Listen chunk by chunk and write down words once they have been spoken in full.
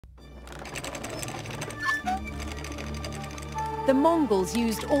the Mongols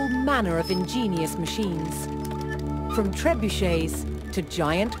used all manner of ingenious machines, from trebuchets to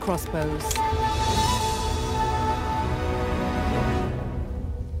giant crossbows.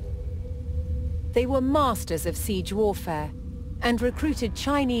 They were masters of siege warfare and recruited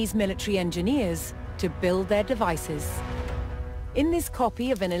Chinese military engineers to build their devices. In this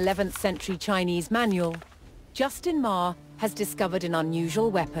copy of an 11th century Chinese manual, Justin Ma has discovered an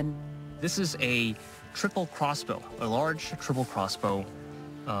unusual weapon. This is a triple crossbow, a large triple crossbow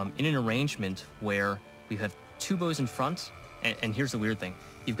in an arrangement where we have two bows in front, and here's the weird thing.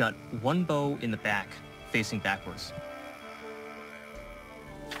 You've got one bow in the back, facing backwards.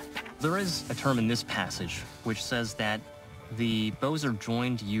 There is a term in this passage which says that the bows are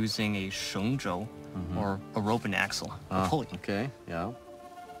joined using a shengzhou, or a rope and axle, a pulley. Okay, yeah.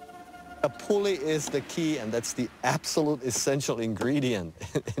 A pulley is the key, and that's the absolute essential ingredient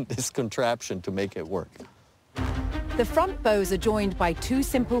in this contraption to make it work. The front bows are joined by two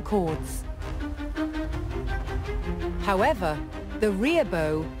simple cords. However, the rear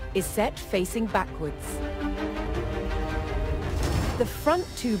bow is set facing backwards. The front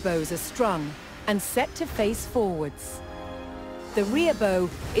two bows are strung and set to face forwards. The rear bow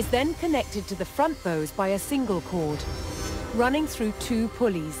is then connected to the front bows by a single cord, running through two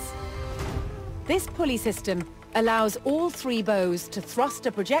pulleys. This pulley system allows all three bows to thrust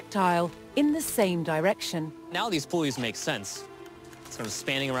a projectile in the same direction. Now these pulleys make sense. Sort of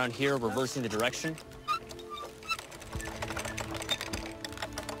spanning around here, reversing the direction.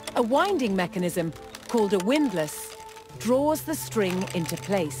 A winding mechanism, called a windlass, draws the string into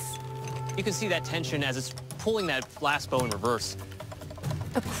place. You can see that tension as it's pulling that last bow in reverse.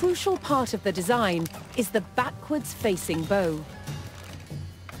 A crucial part of the design is the backwards-facing bow.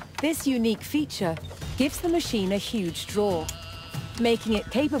 This unique feature gives the machine a huge draw, making it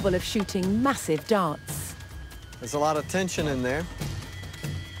capable of shooting massive darts. There's a lot of tension in there.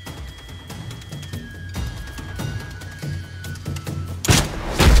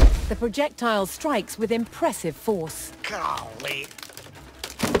 The projectile strikes with impressive force. Golly.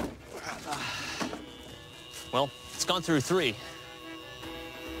 Well, it's gone through three.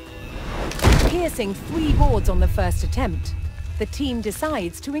 Piercing 3 boards on the first attempt, the team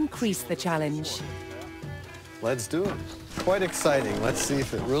decides to increase the challenge. Let's do it. Quite exciting. Let's see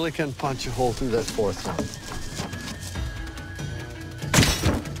if it really can punch a hole through that fourth one.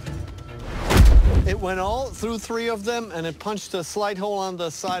 It went all through 3 of them, and it punched a slight hole on the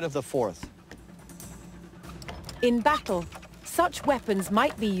side of the fourth. In battle, such weapons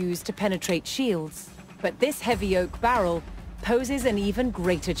might be used to penetrate shields, but this heavy oak barrel poses an even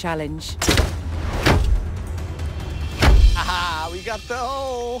greater challenge. Aha, we got the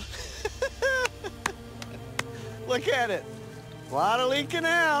hole. Look at it. A lot of leaking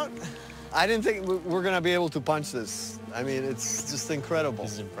out. I didn't think we're going to be able to punch this. I mean, it's just incredible.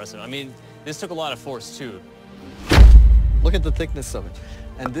 This is impressive. I mean, this took a lot of force, too. Look at the thickness of it.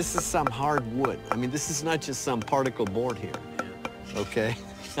 And this is some hard wood. I mean, this is not just some particle board here. Okay?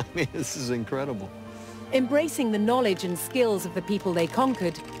 I mean, this is incredible. Embracing the knowledge and skills of the people they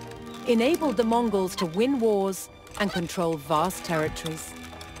conquered enabled the Mongols to win wars and control vast territories.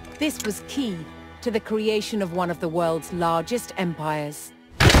 This was key to the creation of one of the world's largest empires.